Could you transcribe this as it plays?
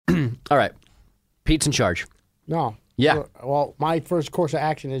All right. Pete's in charge. No. Yeah. Well, my first course of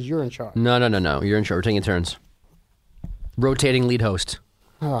action is you're in charge. No. You're in charge. We're taking turns. Rotating lead host.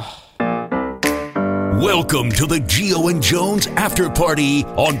 Welcome to the Gio and Jones After Party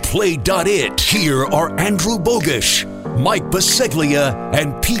on Play.it. Here are Andrew Bogish, Mike Biseglia,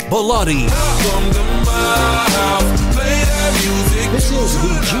 and Pete Bellotti. This is the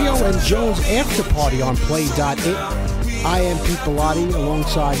Gio and Jones After Party on Play.it. I am Pete Bellotti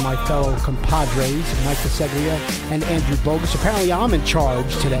alongside my fellow compadres, Mike Biseglia and Andrew Bogish. Apparently I'm in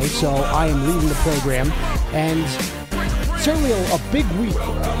charge today, so I am leading the program. And certainly a big week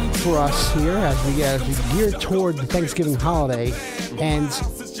for us here as we gear toward the Thanksgiving holiday, and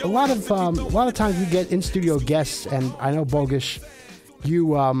a lot of times we get in studio guests, and I know Bogish,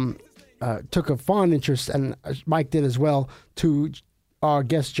 you took a fond interest, and Mike did as well, to our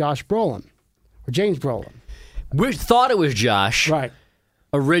guest Josh Brolin or James Brolin. We thought it was Josh. Right.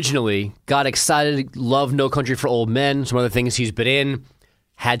 Originally, got excited, loved No Country for Old Men, some other things he's been in.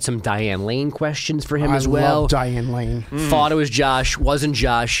 Had some Diane Lane questions for him as well. I love Diane Lane. Thought it was Josh. Wasn't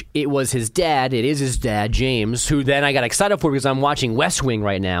Josh. It was his dad. It is his dad, James, who then I got excited for because I'm watching West Wing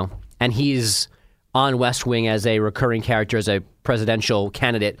right now. And he's on West Wing as a recurring character, as a presidential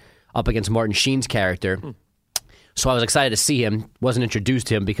candidate up against Martin Sheen's character. So I was excited to see him. Wasn't introduced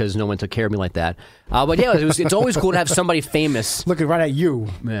to him because no one took care of me like that. But yeah, it's always cool to have somebody famous. Looking right at you,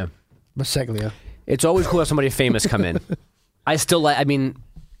 Yeah. Biseglia. It's always cool to have somebody famous come in. I'm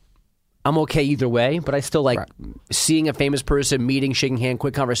okay either way, but I still like seeing a famous person, meeting, shaking hand,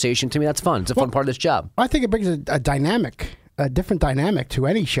 quick conversation. To me, that's fun. It's a fun part of this job. I think it brings a different dynamic to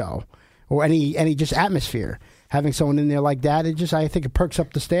any show or any just atmosphere. Having someone in there like that, I think it perks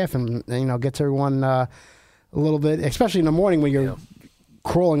up the staff and gets everyone a little bit, especially in the morning when you're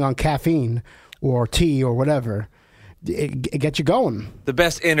crawling on caffeine or tea or whatever. It gets you going. The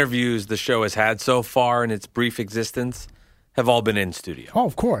best interviews the show has had so far in its brief existence have all been in studio. Oh,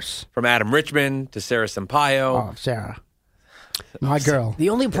 of course. From Adam Richmond to Sarah Sampaio. Oh, Sarah. My girl. The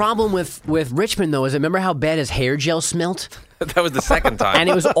only problem with Richmond, though, is remember how bad his hair gel smelt? That was the second time. And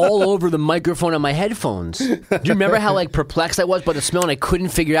it was all over the microphone on my headphones. Do you remember how perplexed I was by the smell and I couldn't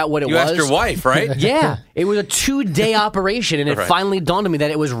figure out what it was? You asked your wife, right? Yeah. It was a 2-day operation, and it finally dawned on me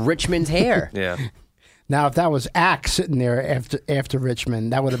that it was Richmond's hair. Yeah. Now, if that was Ack sitting there after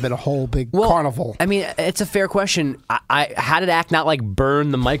Richmond, that would have been a whole big carnival. I mean, it's a fair question. How did Ack not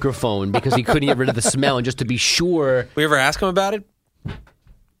burn the microphone because he couldn't get rid of the smell? And just to be sure, we ever ask him about it?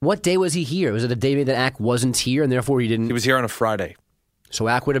 What day was he here? Was it the day that Ack wasn't here, and therefore he didn't? He was here on a Friday, so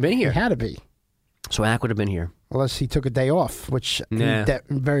Ack would have been here. He had to be. So Ack would have been here, unless he took a day off, which he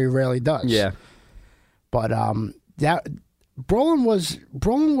very rarely does. Yeah, but that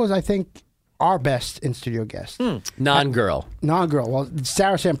Brolin was I think our best in-studio guest. Non-girl. Well,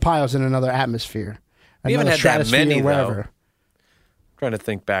 Sarah Sampaio's in another atmosphere. We haven't had that many, wherever. though. Trying to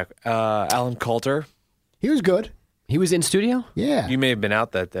think back. Alan Coulter. He was good. He was in studio? Yeah. You may have been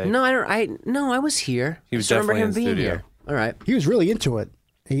out that day. No, I was here. He was I just remember definitely him in being studio. here. All right. He was really into it.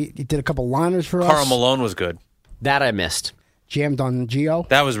 He did a couple liners for us. Carl Malone was good. That I missed. Jammed on Geo.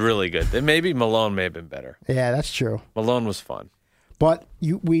 That was really good. Maybe Malone may have been better. Yeah, that's true. Malone was fun. But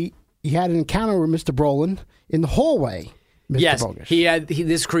you had an encounter with Mr. Brolin in the hallway. Mr. Yes, Bogish.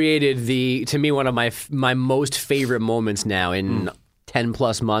 this created to me one of my most favorite moments now in 10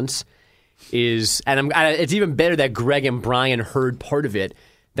 plus months is, and it's even better that Greg and Brian heard part of it.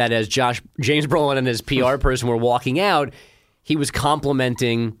 That as James Brolin and his PR person were walking out, he was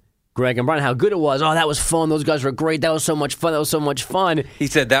complimenting Greg and Brian how good it was. Oh, that was fun. Those guys were great. That was so much fun. That was so much fun. He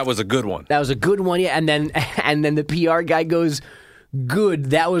said that was a good one. That was a good one. Yeah, and then the PR guy goes, good.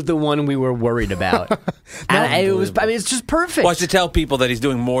 That was the one we were worried about. And it's just perfect. Well, I should tell people that he's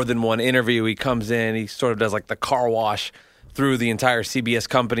doing more than one interview. He comes in, he sort of does the car wash through the entire CBS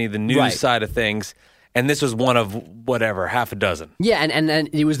company, the news side of things. And this was one of half a dozen. Yeah, and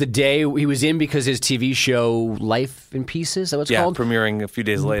it was the day he was in because his TV show Life in Pieces, is that what it's called? Premiering a few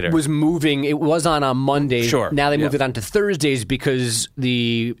days later. Was moving. It was on Monday. Sure. Now they moved it on to Thursdays because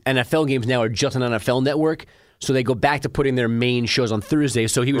the NFL games now are just on NFL Network. So they go back to putting their main shows on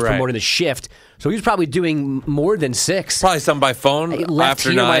Thursdays. So he was promoting the shift. So he was probably doing more than 6. Probably some by phone. Left after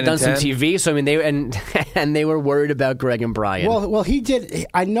here, 9 might have done and 10. some TV. So I mean, and they were worried about Greg and Brian. Well, he did.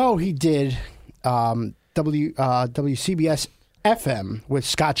 I know he did. WCBS FM with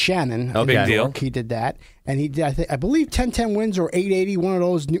Scott Shannon. Oh, big deal. He did that, and he did. I believe 1010 Wins or 880, one of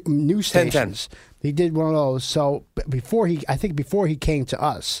those news stations. 1010. He did one of those. So before he came to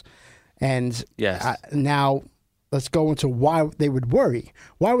us, and now let's go into why they would worry.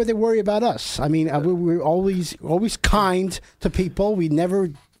 Why would they worry about us? I mean, we were always kind to people. We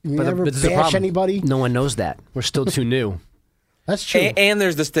never never this is the bash problem. anybody. No one knows that. We're still too new. That's true. And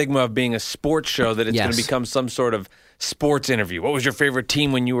there's the stigma of being a sports show that it's going Yes. to become some sort of sports interview. What was your favorite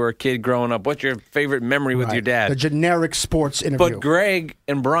team when you were a kid growing up? What's your favorite memory with Right. your dad? The generic sports interview. But Greg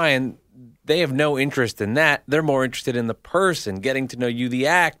and Brian, they have no interest in that. They're more interested in the person, getting to know you, the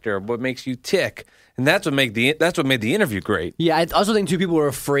actor, what makes you tick. And that's what made the interview great. Yeah, I also think people are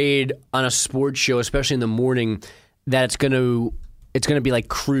afraid on a sports show, especially in the morning, that it's gonna be like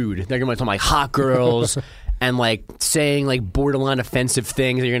crude. They're gonna be talking like hot girls and like saying like borderline offensive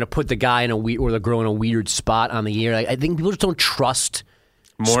things. You're gonna put the guy in or the girl in a weird spot on the air. Like, I think people just don't trust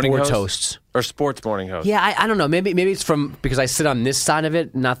Morning sports hosts? hosts. Or sports morning hosts. Yeah, I don't know. Maybe it's because I sit on this side of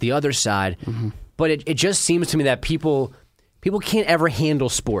it, not the other side. Mm-hmm. But it just seems to me that people can't ever handle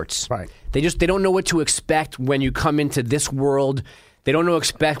sports. Right. They don't know what to expect when you come into this world. They don't know what to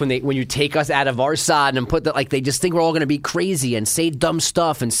expect when you take us out of our side and they just think we're all going to be crazy and say dumb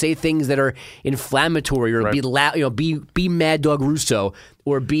stuff and say things that are inflammatory or be loud, be Mad Dog Russo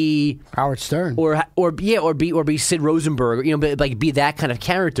or be Howard Stern or be Sid Rosenberg, be that kind of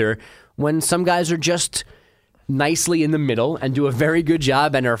character when some guys are just nicely in the middle and do a very good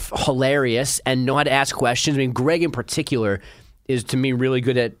job and are hilarious and know how to ask questions. I mean, Greg in particular is to me really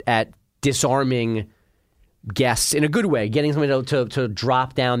good at disarming guests in a good way, getting somebody to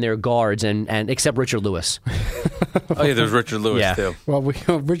drop down their guards and except Richard Lewis. Oh yeah, there's Richard Lewis too. Well,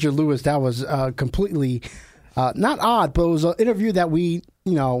 Richard Lewis, that was completely not odd, but it was an interview that we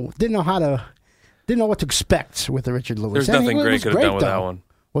didn't know what to expect with the Richard Lewis. There's nothing Greg could have done with that one.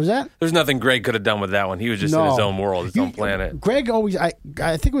 What was that? There's nothing Greg could have done with that one. He was just in his own world, his own planet. Greg always, I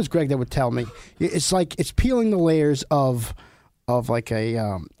think it was Greg that would tell me, it's like it's peeling the layers of like a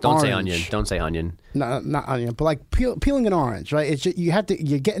Don't orange. say onion. Don't say onion. No, not onion, but like peeling an orange, right? It's just, you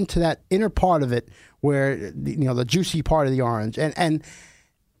get into that inner part of it where the juicy part of the orange, and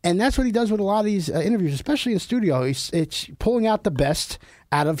that's what he does with a lot of these interviews, especially in the studio. It's pulling out the best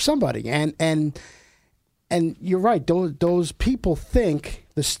out of somebody, and you're right. Those people think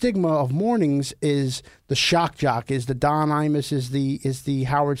the stigma of mornings is the shock jock, is the Don Imus, is the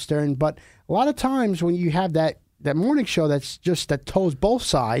Howard Stern, but a lot of times when you have that morning show that toes both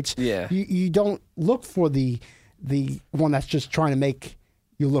sides, you don't look for the one that's just trying to make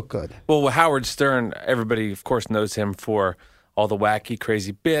you look good. Well, with Howard Stern, everybody, of course, knows him for all the wacky,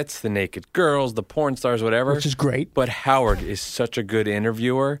 crazy bits, the naked girls, the porn stars, whatever. Which is great. But Howard is such a good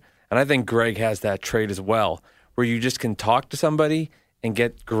interviewer, and I think Greg has that trait as well, where you just can talk to somebody and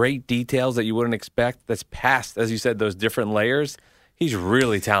get great details that you wouldn't expect that's past, as you said, those different layers. He's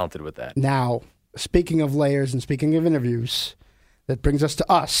really talented with that. Now, speaking of layers and speaking of interviews, that brings us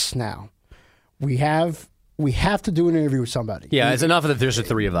to us now. We have to do an interview with somebody. Yeah, it's enough that there's the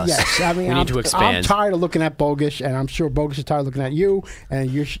three of us. Yes, I mean, we need to expand. I'm tired of looking at Bogus, and I'm sure Bogus is tired of looking at you,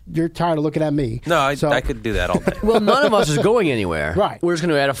 and you're tired of looking at me. No, I could do that all day. Well, none of us is going anywhere. Right. We're just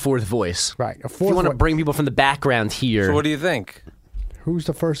going to add a fourth voice. Right. If you want to bring people from the background here. So what do you think? Who's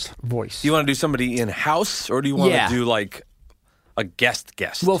the first voice? Do you want to do somebody in-house, or do you want Yeah. to do like a guest?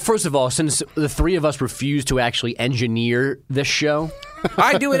 Well, first of all, since the three of us refuse to actually engineer this show.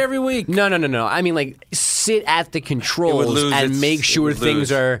 I do it every week. No. I mean, like, sit at the controls and make sure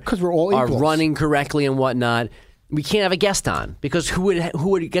things are 'Cause we're all are equals. running correctly and whatnot. We can't have a guest on because who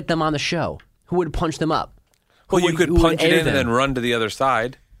would get them on the show? Who would punch them up? Well, you could who would punch it air in them? and then run to the other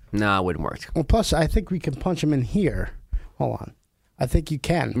side. No, it wouldn't work. Well, plus, I think we can punch him in here. Hold on. I think you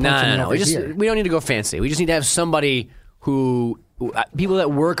can. Punch him No. over here. We don't need to go fancy. We just need to have somebody who people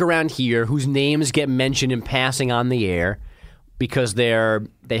that work around here whose names get mentioned in passing on the air because they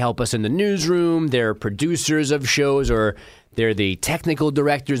help us in the newsroom. They're producers of shows or they're the technical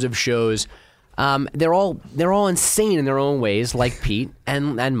directors of shows. They're all insane in their own ways, like Pete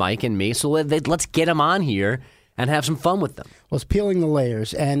and Mike and me. So let's get them on here and have some fun with them. Well, it's peeling the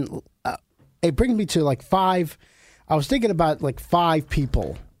layers, and it brings me to like 5. I was thinking about like 5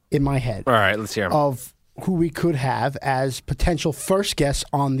 people in my head. All right, let's hear them. Of who we could have as potential first guests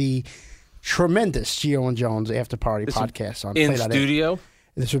on the tremendous Gio and Jones After Party podcast on in Play.it. studio?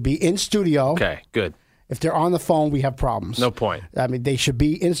 This would be in studio. Okay, good. If they're on the phone, we have problems. No point. I mean, they should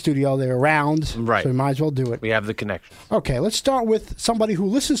be in studio. They're around. Right. So we might as well do it. We have the connection. Okay, let's start with somebody who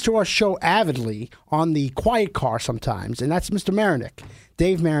listens to our show avidly on the quiet car sometimes, and that's Mr. Marinick.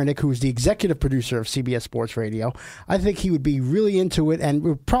 Dave Marinick, who's the executive producer of CBS Sports Radio. I think he would be really into it, and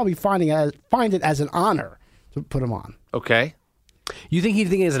we'll probably find it as an honor to put him on. Okay. You think he'd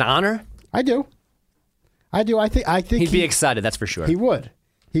think it is an honor? I do. I think He'd be excited, that's for sure. He would.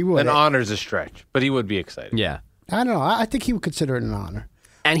 He would. An honor's a stretch, but he would be excited. Yeah. I don't know. I think he would consider it an honor.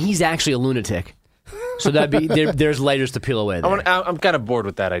 And he's actually a lunatic. So that'd be there's layers to peel away there. I'm kind of bored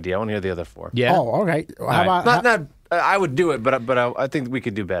with that idea. I want to hear the other 4. Yeah. Oh, okay. How about I would do it, but I think we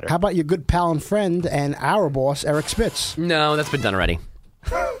could do better. how about your good pal and friend and our boss, Eric Spitz? No, that's been done already.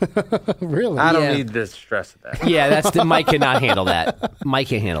 Really? I don't Yeah. need the stress of that. Yeah, Mike cannot handle that. Mike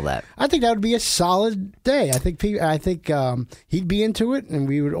can't handle that. I think that would be a solid day. I think he'd be into it, and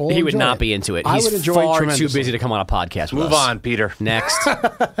we would all. He would enjoy not it. be into it. I He's would enjoy it far too tremendously. busy to come on a podcast with Move us. on, Peter. Next.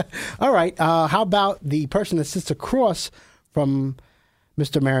 All right. How about the person that sits across from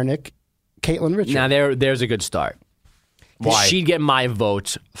Mr. Marinick, Caitlin Richard? Now there's a good start. Why? She'd get my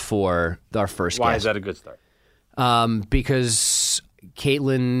vote for our first Why guest. is that a good start? Because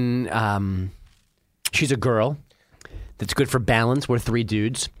Caitlin, she's a girl. That's good for balance. We're 3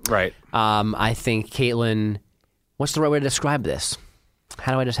 dudes. Right. I think Caitlin. What's the right way to describe this?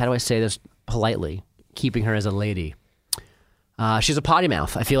 How do I say this politely, keeping her as a lady? She's a potty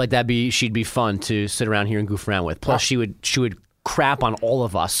mouth. I feel like she'd be fun to sit around here and goof around with. Plus, she would crap on all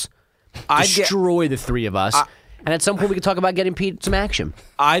of us, destroy the 3 of us. And at some point, we could talk about getting Pete some action.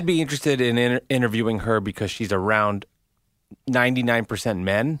 I'd be interested in interviewing her because she's around 99%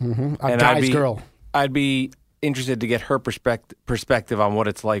 men. Mm-hmm. A and guy's girl. I'd be interested to get her perspective on what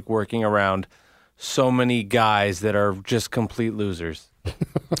it's like working around so many guys that are just complete losers.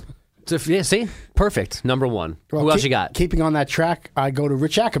 So, yeah, see? Perfect. Number 1. Well, Who else you got? Keeping on that track, I go to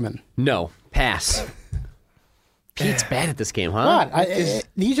Rich Ackerman. No. Pass. Pete's bad at this game, huh? What?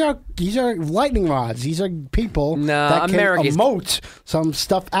 These are lightning rods. These are people that can America's- emote some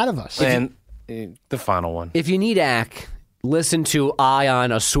stuff out of us. And the final one. If you need ACK, listen to Eye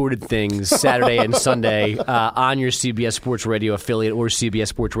on Assorted Things Saturday and Sunday on your CBS Sports Radio affiliate or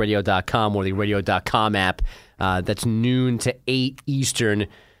CBSSportsRadio.com or the radio.com app. That's noon to 8 Eastern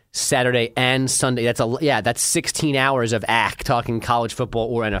Saturday and Sunday. That's 16 hours of ACK talking college football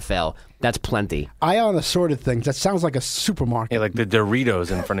or NFL. That's plenty. Eye on Assorted Things. That sounds like a supermarket. Yeah, like the Doritos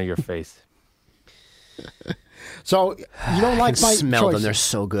in front of your face. So you don't I like can my smell them. choices. They're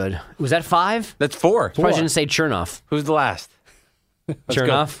so good. Was that 5? That's 4. Surprised you didn't say Chernoff. Who's the last?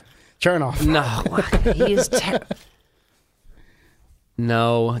 Chernoff? Chernoff. No. He is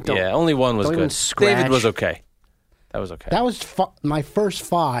No. Don't. Yeah, only one was don't even good. scratch. David was okay. That was okay. That was my first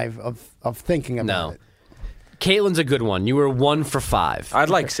 5 of thinking about No. it. Caitlin's a good one. You were 1 for 5. I'd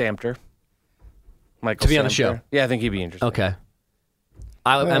like Samter. Michael To be on the Samter. show. Yeah, I think he'd be interesting. Okay.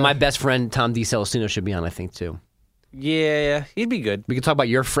 And my best friend, Tom DiCelestino, should be on, I think, too. Yeah, he'd be good. We could talk about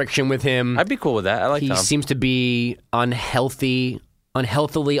your friction with him. I'd be cool with that. I like He Tom. seems to be unhealthily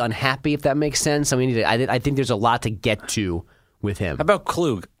unhappy, if that makes sense. I mean, I think there's a lot to get to with him. How about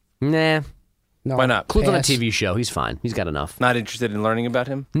Klug? Nah. No, Why not? Clue's on a pass. TV show. He's fine. He's got enough. Not interested in learning about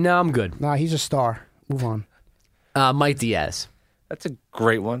him? No, I'm good. Nah, he's a star. Move on. Mike Diaz. That's a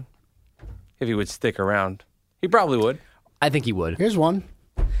great one. If he would stick around. He probably would. I think he would. Here's one.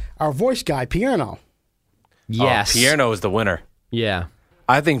 Our voice guy, Pierno. Yes. Oh, Pierno is the winner. Yeah.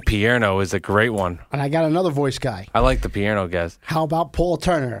 I think Pierno is a great one. And I got another voice guy. I like the Pierno guys. How about Paul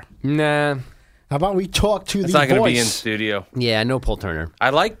Turner? Nah. How about we talk to It's the not going to voice? be in studio. Yeah, no Paul Turner. I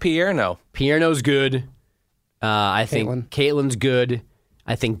like Pierno. Pierno's good. I think Caitlin's good.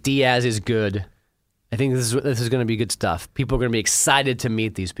 I think Diaz is good. I think this is going to be good stuff. People are going to be excited to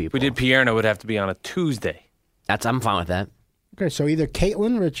meet these people. We did Pierno, it would have to be on a Tuesday. I'm fine with that. Okay, so either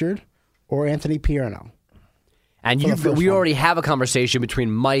Caitlin Richard or Anthony Pierno. And For the first we one. already have a conversation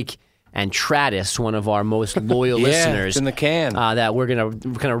between Mike and Travis, one of our most loyal Yeah, listeners, it's in the can. that we're gonna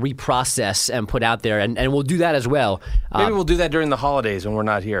reprocess and put out there, and we'll do that as well. Maybe we'll do that during the holidays when we're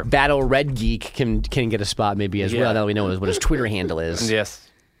not here. Battle Red Geek can get a spot maybe as Yeah. well. Now that we know what his Twitter handle is. Yes.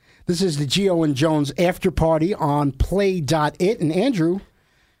 This is the Gio and Jones after party on Play.it. And Andrew,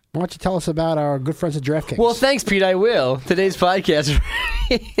 why don't you tell us about our good friends at DraftKings? Well, thanks, Pete. I will. Today's podcast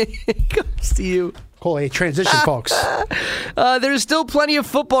comes to you. Call a transition, folks. There's still plenty of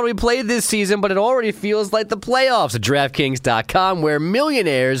football to be played this season, but it already feels like the playoffs at DraftKings.com, where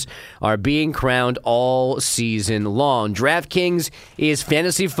millionaires are being crowned all season long. DraftKings is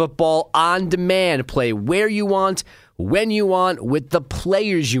fantasy football on demand. Play where you want, when you want, with the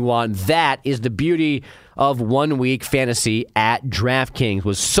players you want. That is the beauty of 1 week fantasy at DraftKings.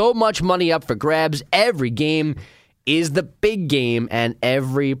 With so much money up for grabs, every game is the big game, and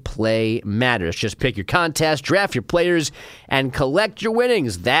every play matters. Just pick your contest, draft your players, and collect your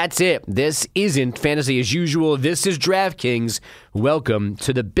winnings. That's it. This isn't fantasy as usual. This is DraftKings. Welcome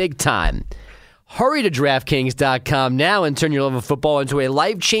to the big time. Hurry to DraftKings.com now and turn your love of football into a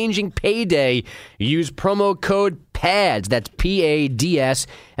life-changing payday. Use promo code PADS. That's PADS,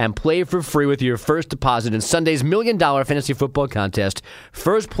 and play for free with your first deposit in Sunday's $1 million fantasy football contest.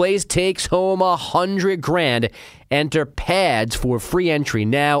 First place takes home $100,000. Enter PADS for free entry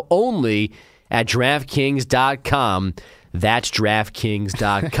now only at DraftKings.com. That's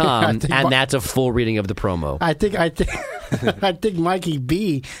DraftKings.com, and that's a full reading of the promo. I think Mikey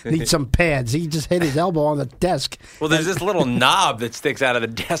B needs some pads. He just hit his elbow on the desk. Well, there's this little knob that sticks out of the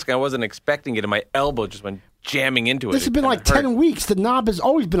desk. I wasn't expecting it, and my elbow just went jamming into it. This has been like 10 weeks. The knob has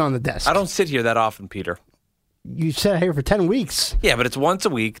always been on the desk. I don't sit here that often, Peter. You sat here for 10 weeks. Yeah, but it's once a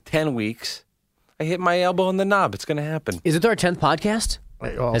week, 10 weeks. I hit my elbow on the knob. It's going to happen. Is it our 10th podcast?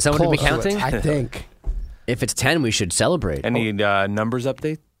 Well, Is someone to be counting? I think. If it's 10, we should celebrate. Any numbers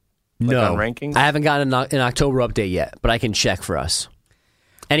update? No. On rankings? I haven't gotten an October update yet, but I can check for us.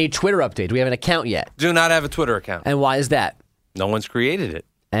 Any Twitter update? Do we have an account yet? Do not have a Twitter account. And why is that? No one's created it.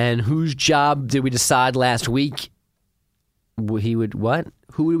 And whose job did we decide last week he would what?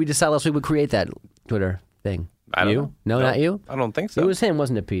 Who did we decide last week would create that Twitter thing? I don't know. No, not you? I don't think so. It was him,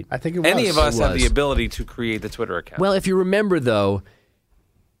 wasn't it, Pete? I think it was. Any of us It have was. the ability to create the Twitter account. Well, if you remember, though,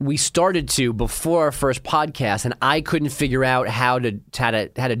 we started to before our first podcast, and I couldn't figure out how to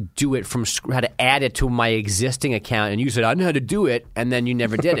do it how to add it to my existing account. And you said I know how to do it, and then you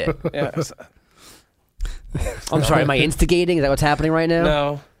never did it. Yes. I'm sorry, am I instigating? Is that what's happening right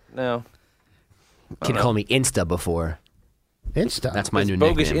now? No. Kid called me Insta before. Insta. That's my new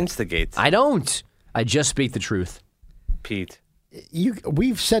Bogus nickname. instigates. I don't. I just speak the truth. Pete.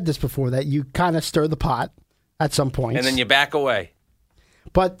 We've said this before that you kind of stir the pot at some point, And then you back away.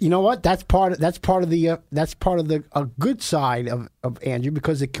 But you know what? That's part of the good side of Andrew,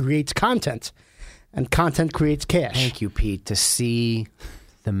 because it creates content, and content creates cash. Thank you, Pete, to see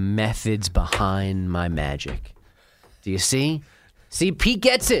the methods behind my magic. Do you see? See, Pete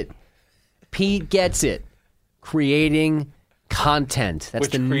gets it. Pete gets it. Creating content. That's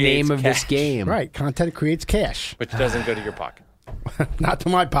Which the creates name of this cash. game. Right, content creates cash. Which doesn't go to your pocket. Not to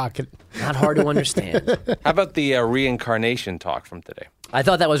my pocket. Not hard to understand. How about the reincarnation talk from today? I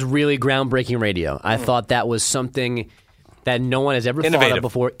thought that was really groundbreaking radio. I thought that was something that no one has ever thought Innovative. of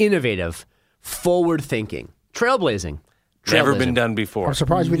before. Innovative, forward-thinking, trailblazing. Never been Trailblazing. done before. I'm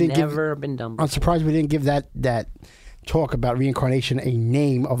surprised we didn't Never been done before. I'm surprised we didn't give that talk about reincarnation a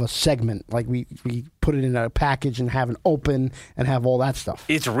name of a segment. Like we put it in a package and have an open and have all that stuff.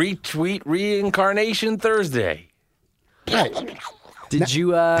 It's Retweet Reincarnation Thursday. Right. Did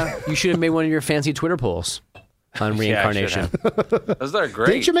you? You should have made one of your fancy Twitter polls on reincarnation. Those are great.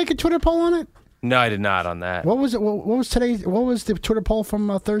 Didn't you make a Twitter poll on it? No, I did not on that. What was it? What was today's? What was the Twitter poll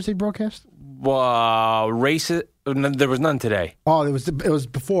from Thursday broadcast? Racist. There was none today. Oh, it was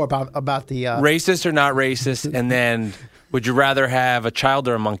before about the Racist or not racist, and then would you rather have a child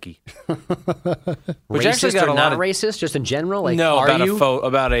or a monkey? Which actually Racist got or a lot not of racist? Just in general? Like, no are about you?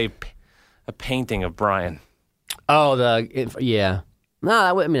 about a painting of Brian. Oh, yeah.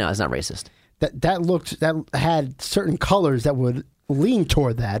 No, no, it's not racist. that had certain colors that would lean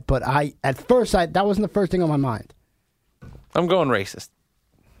toward that, but at first that wasn't the first thing on my mind. I'm going racist.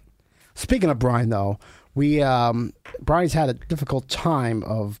 Speaking of Brian, though, Brian's had a difficult time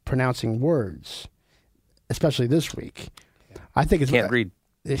of pronouncing words, especially this week. I think it's Can't read.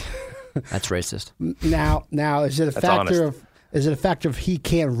 That's racist. Now is it a That's factor honest. is it a factor of he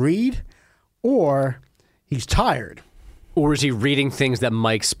can't read, or he's tired? Or is he reading things that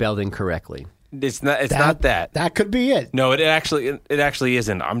Mike spelled incorrectly? It's not. It's not that. That could be it. No, it actually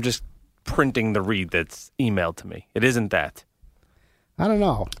isn't. I'm just printing the read that's emailed to me. It isn't that. I don't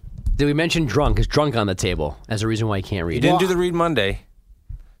know. Did we mention drunk? Is drunk on the table as a reason why he can't read? You didn't do the read Monday,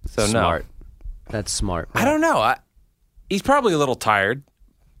 so Smart. no. That's smart. I don't know. He's probably a little tired,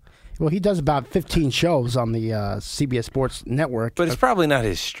 Well, he does about 15 shows on the CBS Sports Network. but it's probably not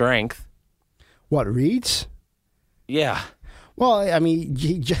his strength. What, reads? Yeah. Well, I mean,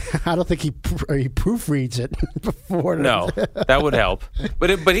 I don't think he proofreads it before. No, that would help.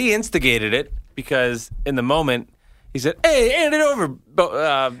 But he instigated it because in the moment he said, "Hey, hand it over."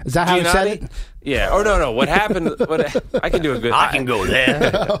 Is that how he said Giannotti." it? Yeah. Or no. What happened? I can do a good. I can go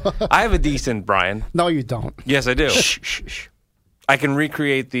there. I have a decent Brian. No, you don't. Yes, I do. Shh. I can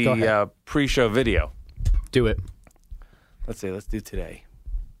recreate Go the ahead. pre-show video. Do it. Let's see. Let's do today.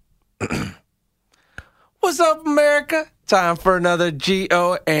 What's up, America? Time for another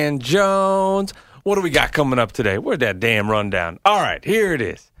G.O. and Jones. What do we got coming up today? Where'd that damn rundown? All right, here it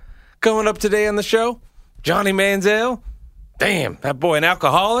is. Coming up today on the show, Johnny Manziel. Damn, that boy an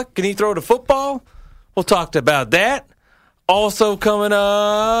alcoholic. Can he throw the football? We'll talk about that. Also coming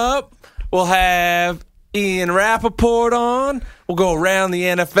up, we'll have Ian Rappaport on. We'll go around the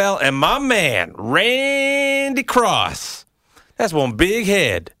NFL, and my man, Randy Cross. That's one big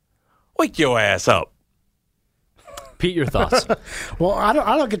head. Wake your ass up. Pete, your thoughts? Well, I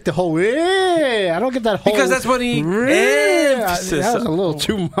don't get the whole. I don't get that whole. Because that's what he emphasis. That was a little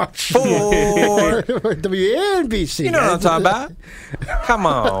too much. For WNBC. you know what I'm talking about? Come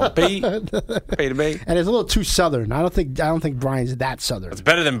on, Pete. Pete, mate. And it's a little too southern. I don't think Brian's that southern. It's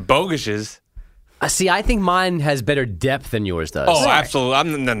better than Bogus's. See, I think mine has better depth than yours does. Oh,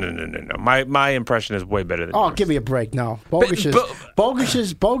 absolutely. No. My impression is way better than yours. Give me a break. No, Bogus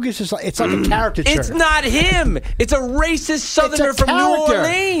is like, it's like a caricature. It's not him. It's a racist Southerner from New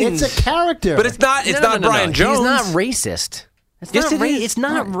Orleans. It's a character. But it's not. It's not Brian Jones. He's not racist. It's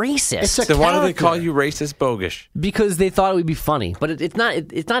not racist. It's a Then why do they character. call you racist Bogus? Because they thought it would be funny, but it's not.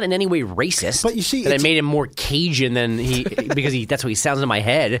 It's not in any way racist. But you see, that I made him more Cajun than because that's what he sounds in my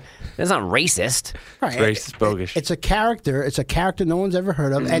head. That's not racist. Right. It's racist Bogus. It's a character. It's a character no one's ever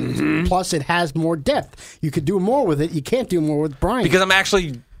heard of, and plus it has more depth. You could do more with it. You can't do more with Brian Because I'm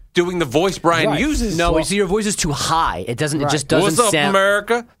actually doing the voice Brian uses. No, you see, your voice is too high. It doesn't. It just doesn't What's up, sound.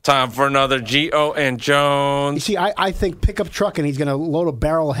 America? Time for another G.O. and You Jones. see, I think pickup truck, and he's going to load a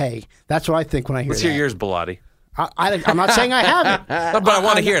barrel of hay. That's what I think when I hear Let's that. hear yours, Bilotti. I'm not saying I haven't. But I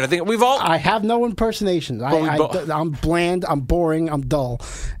want to hear it. I think we've all. I have no impersonations. I'm bland. I'm boring. I'm dull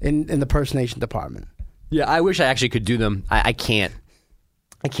in the impersonation department. Yeah, I wish I actually could do them. I can't.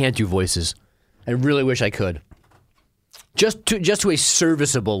 I can't do voices. I really wish I could. Just to a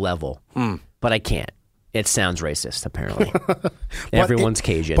serviceable level, but I can't. It sounds racist, apparently. Everyone's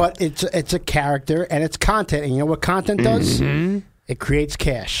Cajun. But it's a character and it's content. And you know what content does? It creates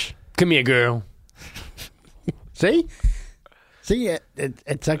cash. Come here, girl. See,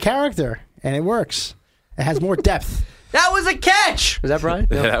 it's a character and it works. It has more depth. That was a catch. Was that Brian?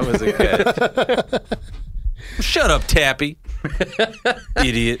 Yeah, that was a catch. Shut up, Tappy.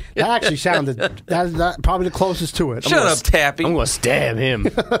 Idiot. That actually sounded that's probably the closest to it. Shut up, Tappy. I'm going to stab him.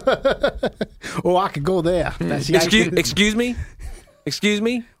 Oh, I could go there. That's the Excuse me? Excuse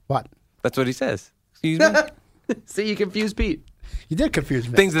me? What? That's what he says. Excuse me? See, you confused Pete. You did confuse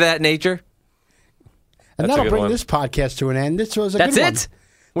me. Things of that nature. And That's a that'll good bring one. this podcast to an end. This was a That's good one. it?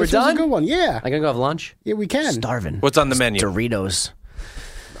 We're This was done? a good one. Yeah. I can go have lunch? Yeah, we can. Starving. What's on the menu? Doritos.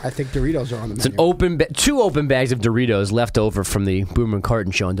 I think Doritos are on the It's menu. an two open bags of Doritos left over from the Boomer and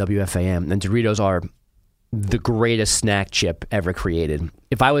Carton show on WFAM. And Doritos are the greatest snack chip ever created.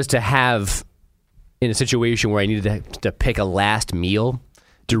 If I was to have, in a situation where I needed to pick a last meal,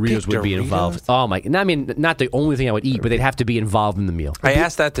 Doritos would be involved. Oh, my. I mean, not the only thing I would eat, but they'd have to be involved in the meal. I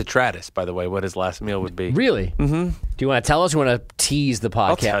asked that to Travis, by the way, what his last meal would be. Really? Mm-hmm. Do you want to tell us or you want to tease the podcast?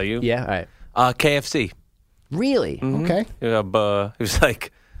 I'll tell you. Yeah? All right. KFC. Really? Okay. It was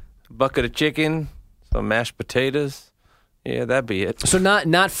like a bucket of chicken, some mashed potatoes. Yeah, that'd be it. So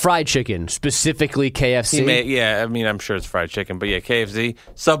not fried chicken, specifically KFC? I mean, I'm sure it's fried chicken, but yeah, KFC.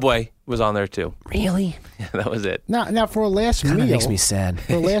 Subway was on there too. Really? Yeah, that was it. Now for a last meal. That makes me sad.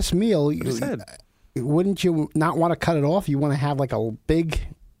 For a last meal, sad. wouldn't you not want to cut it off? You want to have like a big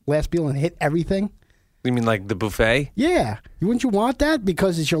last meal and hit everything? You mean like the buffet? Yeah. Wouldn't you want that?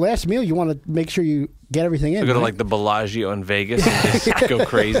 Because it's your last meal. You want to make sure you get everything in. So go to right? like the Bellagio in Vegas and just go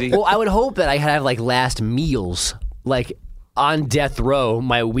crazy? Well, I would hope that I could have like last meals, like on death row,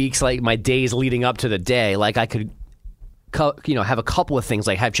 my weeks, like my days leading up to the day. Like I could, have a couple of things,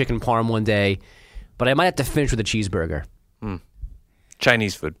 like have chicken parm one day, but I might have to finish with a cheeseburger.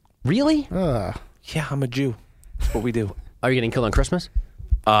 Chinese food. Really? Yeah, I'm a Jew. That's what we do. Are you getting killed on Christmas?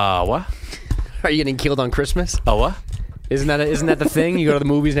 What? Are you getting killed on Christmas? Oh, what? Isn't that the thing? You go to the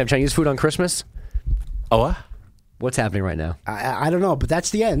movies and have Chinese food on Christmas? Oh, what? What's happening right now? I don't know, but that's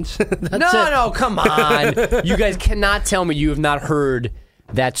the end. That's it. No, come on. You guys cannot tell me you have not heard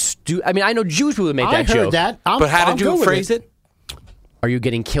that. I mean, I know Jewish people that make I that heard joke. that. But how I'm did good you with phrase it? Are you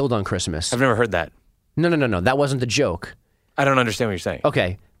getting killed on Christmas? I've never heard that. No. That wasn't the joke. I don't understand what you're saying.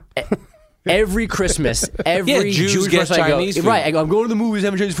 Okay. Every Christmas, every Jews Jewish get person I go, Chinese food. right? I go, I'm going to the movies,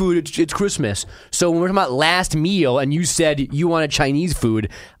 having Chinese food. It's Christmas. So when we're talking about last meal, and you said you wanted Chinese food,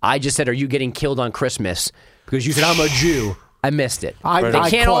 I just said, "Are you getting killed on Christmas?" Because you said I'm a Jew. I missed it. They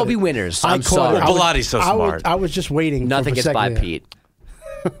can't all be winners. I'm sorry. Well, Bilatti's so smart. I was just waiting. Nothing for gets by Paseglia. Pete.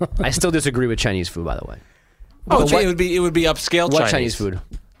 I still disagree with Chinese food, by the way. Oh, But what- it would be upscale What Chinese. Chinese food?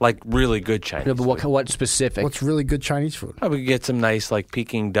 Like really good Chinese. No, but what specific? What's really good Chinese food? I would get some nice like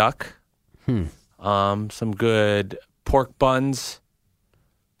Peking duck. Some good pork buns.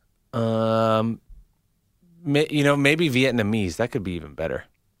 Maybe Vietnamese. That could be even better.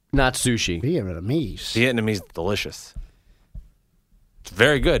 Not sushi. Vietnamese. Vietnamese is delicious. It's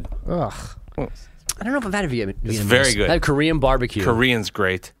very good. Ugh. I don't know if I've had a Vietnamese. It's very good. I had Korean barbecue. Korean's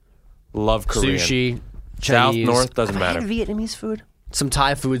great. Love Korean. Sushi, South, Chinese. North, doesn't Have matter. I had Vietnamese food? Some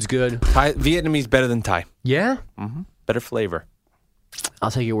Thai food's good. Vietnamese better than Thai. Yeah? Better flavor.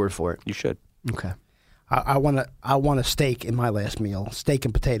 I'll take your word for it. You should. Okay. I want a steak in my last meal. Steak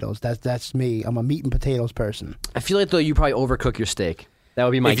and potatoes. That's me. I'm a meat and potatoes person. I feel like, though, you probably overcook your steak. That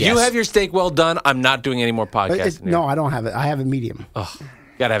would be my If guess. you have your steak well done, I'm not doing any more podcasts. No, I don't have it. I have it medium. Oh,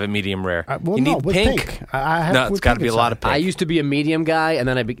 gotta have it medium rare. Well, you no, need with pink. I have No, it's with got to pink be a lot of pink. I used to be a medium guy, and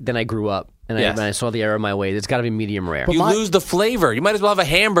then I grew up, and Yes. I saw the error of my ways. It's got to be medium rare. You lose the flavor. You might as well have a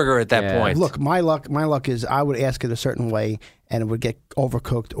hamburger at that Yeah. point. Look, my luck is I would ask it a certain way, and it would get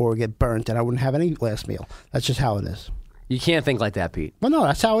overcooked or get burnt, and I wouldn't have any last meal. That's just how it is. You can't think like that, Pete. Well, no,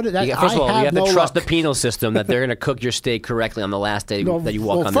 that's how it is. First of all, you have to trust the luck. penal system that they're going to cook your steak correctly on the last day No, that you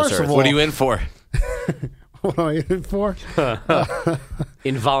walk well, on this first of earth. all- What are you in for? What am I in for?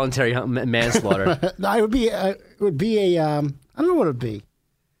 Involuntary manslaughter. No, it would be a. I don't know what it would be.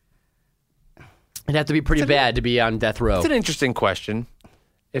 It'd have to be pretty bad to be on death row. That's an interesting question.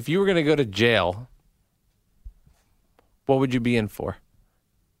 If you were going to go to jail, what would you be in for?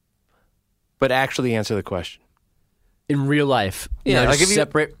 But actually answer the question. In real life. Yeah, like if you-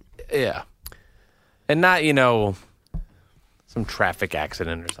 separate. Yeah. And not, some traffic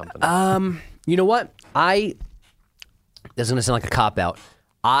accident or something. You know what? This is going to sound like a cop-out.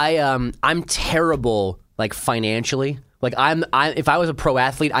 I'm terrible, like, financially. Like, if I was a pro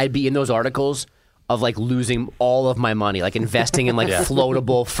athlete, I'd be in those articles of, like, losing all of my money, like investing in, like,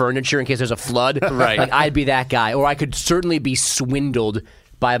 floatable furniture in case there's a flood. Right. Like, I'd be that guy. Or I could certainly be swindled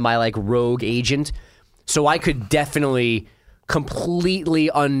by my, like, rogue agent. So I could definitely, completely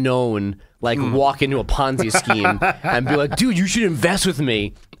unknown, like, walk into a Ponzi scheme and be like, dude, you should invest with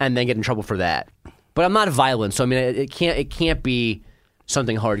me, and then get in trouble for that. But I'm not violent, so I mean, it can't be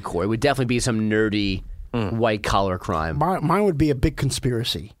something hardcore. It would definitely be some nerdy white collar crime. Mine would be a big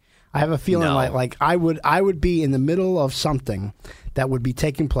conspiracy. I have a feeling No. like I would be in the middle of something that would be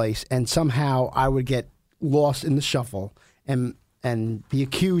taking place, and somehow I would get lost in the shuffle and be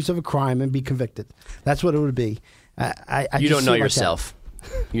accused of a crime and be convicted. That's what it would be. I You just don't see know it like yourself. You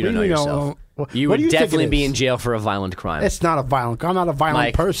What don't do know you know? yourself. What You do would you think definitely it be is? in jail for a violent crime. It's not a violent. I'm not a violent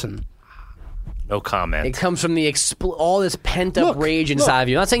Mike. person. No comment. It comes from the all this pent up rage inside of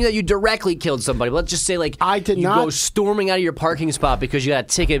you. I'm not saying that you directly killed somebody, but let's just say like I did you not. go storming out of your parking spot because you got a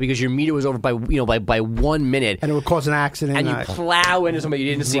ticket because your meter was over by by 1 minute. And it would cause an accident. And you plow into somebody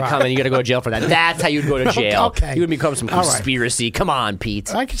you didn't see coming. You got to go to jail for that. That's how you'd go to jail. Okay. You would become some All right. conspiracy. Come on,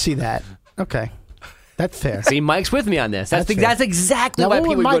 Pete. I can see that. Okay, that's fair. See, Mike's with me on this. That's That's fair. exactly Now, why what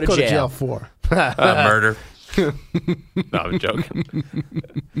Pete would would Mike go to jail. for? Murder. No, I'm joking.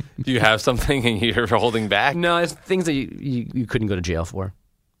 Do you have something and you're holding back? No, it's things that you couldn't go to jail for.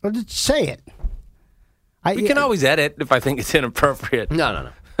 Well, just say it. We can always edit if I think it's inappropriate. No.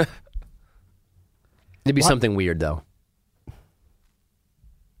 It'd be something weird, though.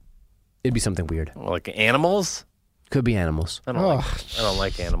 It'd be something weird. Like animals? Could be animals. I don't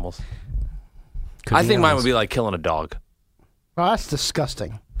like animals. Could I be think mine animals. would be like killing a dog. Oh, that's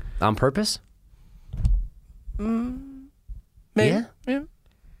disgusting. On purpose? Maybe. Yeah?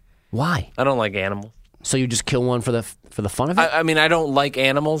 Why? I don't like animals. So you just kill one for the fun of it? I mean, I don't like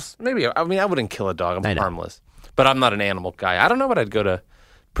animals. Maybe. I wouldn't kill a dog. I I'm know. harmless. But I'm not an animal guy. I don't know what I'd go to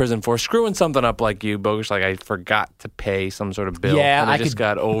prison for. Screwing something up like you, bogus. Like I forgot to pay some sort of bill. Yeah, and I it just could-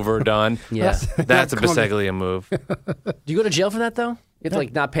 got overdone. Yeah. That's a Biseglia move. Do you go to jail for that, though? You have to,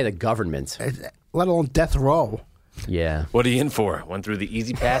 like, not pay the government. Let alone death row. Yeah. What are you in for? Went through the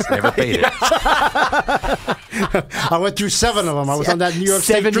easy pass, never paid it. I went through 7 of them. I was on that New York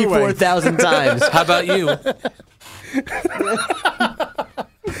State Thruway. 74,000 times. How about you?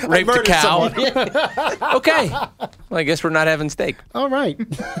 Raped a cow. Okay. Well, I guess we're not having steak. All right.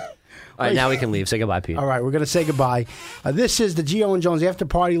 All right, now we can leave. Say goodbye, Pete. All right, we're going to say goodbye. This is the Gio and Jones After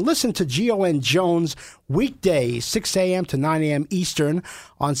Party. Listen to Gio and Jones weekdays, 6 a.m. to 9 a.m. Eastern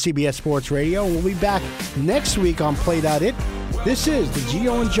on CBS Sports Radio. We'll be back next week on Play.it. This is the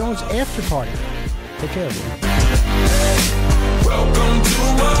Gio and Jones After Party. Take care, everyone.